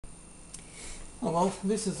Oh, well,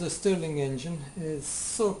 this is a Stirling engine. It's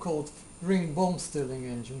so-called Ringbom Stirling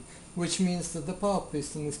engine, which means that the power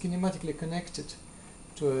piston is kinematically connected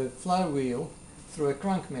to a flywheel through a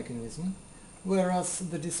crank mechanism, whereas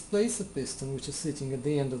the displacer piston, which is sitting at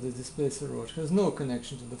the end of the displacer rod, has no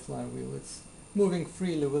connection to the flywheel. It's moving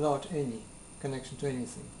freely without any connection to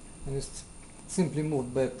anything, and it's simply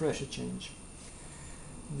moved by a pressure change.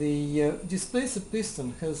 The displacer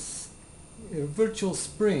piston has a virtual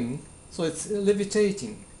spring, so it's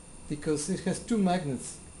levitating because it has two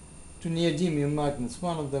magnets, two neodymium magnets,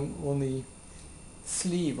 one of them on the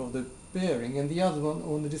sleeve of the bearing and the other one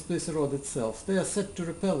on the displacer rod itself. They are set to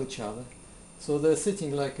repel each other, so they're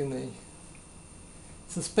sitting like in a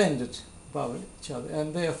suspended above each other,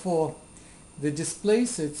 and therefore the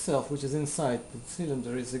displacer itself, which is inside the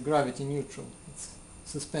cylinder, is a gravity neutral. It's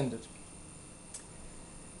suspended.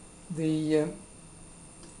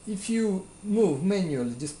 If you move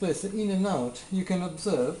manually displacer in and out, you can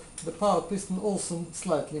observe the power piston also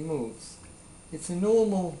slightly moves. It's a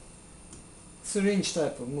normal syringe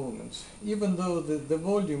type of movement. Even though the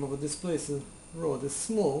volume of a displacer rod is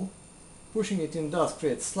small, pushing it in does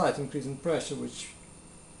create slight increase in pressure, which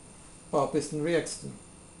power piston reacts to.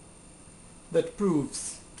 That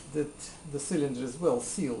proves that the cylinder is well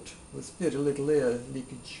sealed with very little air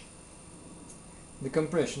leakage. The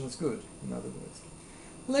compression is good, in other words.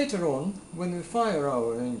 Later on, when we fire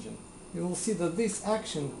our engine, you will see that this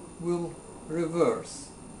action will reverse.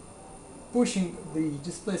 Pushing the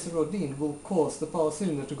displacer rod in will cause the power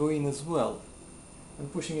cylinder to go in as well,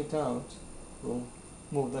 and pushing it out will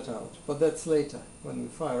move that out. But that's later, when we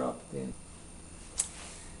fire up the engine.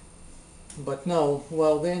 But now,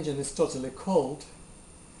 while the engine is totally cold,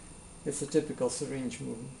 it's a typical syringe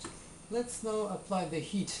movement. Let's now apply the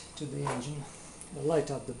heat to the engine. I'll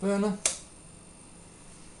light up the burner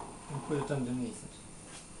and put it underneath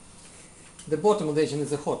it. The bottom of the engine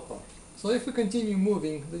is a hot part. So if we continue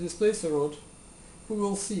moving the displacer rod, we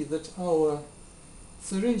will see that our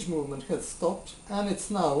syringe movement has stopped and it's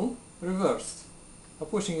now reversed. By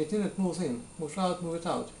pushing it in, it moves in, move out, move it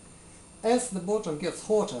out. As the bottom gets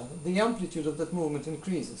hotter, the amplitude of that movement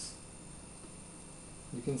increases.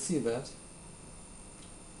 You can see that.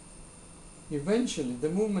 Eventually, the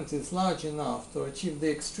movement is large enough to achieve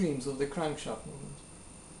the extremes of the crankshaft movement.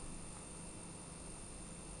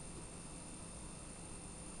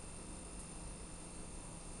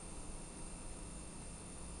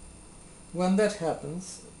 When that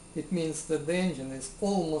happens, it means that the engine is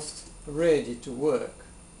almost ready to work.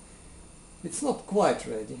 It's not quite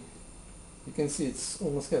ready. You can see it's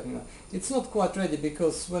almost happening now. It's not quite ready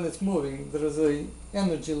because when it's moving there is an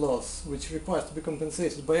energy loss which requires to be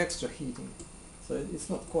compensated by extra heating. So it's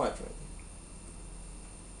not quite ready.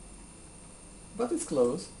 But it's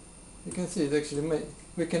close. You can see it actually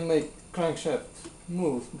we can make crankshaft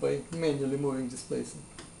move by manually moving displacer.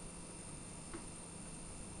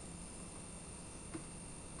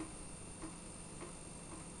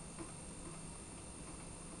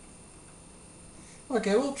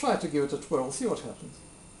 Okay, we'll try to give it a twirl, see what happens.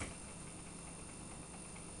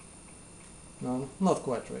 No, not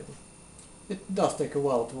quite ready. It does take a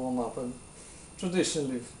while to warm up, and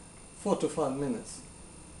traditionally 4 to 5 minutes.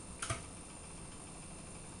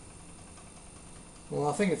 Well,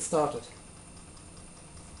 I think it started.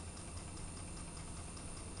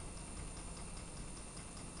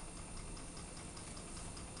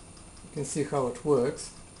 You can see how it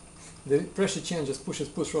works. The pressure changes, pushes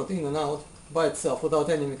push rod in and out by itself without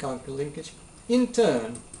any mechanical linkage. In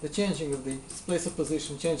turn, the changing of the displacer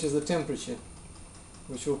position changes the temperature,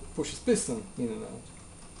 which will push the piston in and out.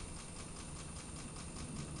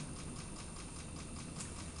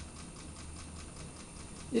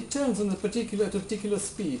 It turns on at a particular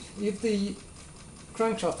speed. If the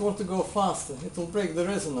crankshaft wants to go faster, it will break the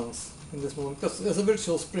resonance in this moment, because as a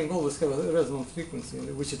virtual spring always has a resonance frequency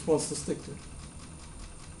which it wants to stick to.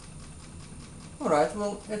 Alright,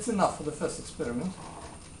 well, it's enough for the first experiment.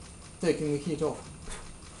 Taking the heat off.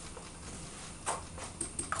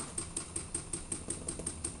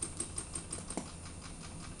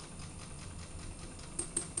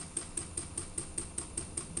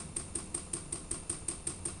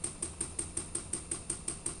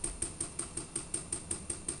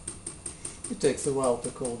 It takes a while to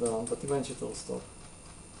cool down, but eventually it will stop.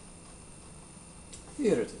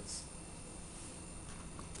 Here it is.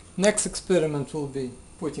 Next experiment will be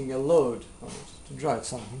putting a load on it to drive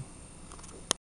something.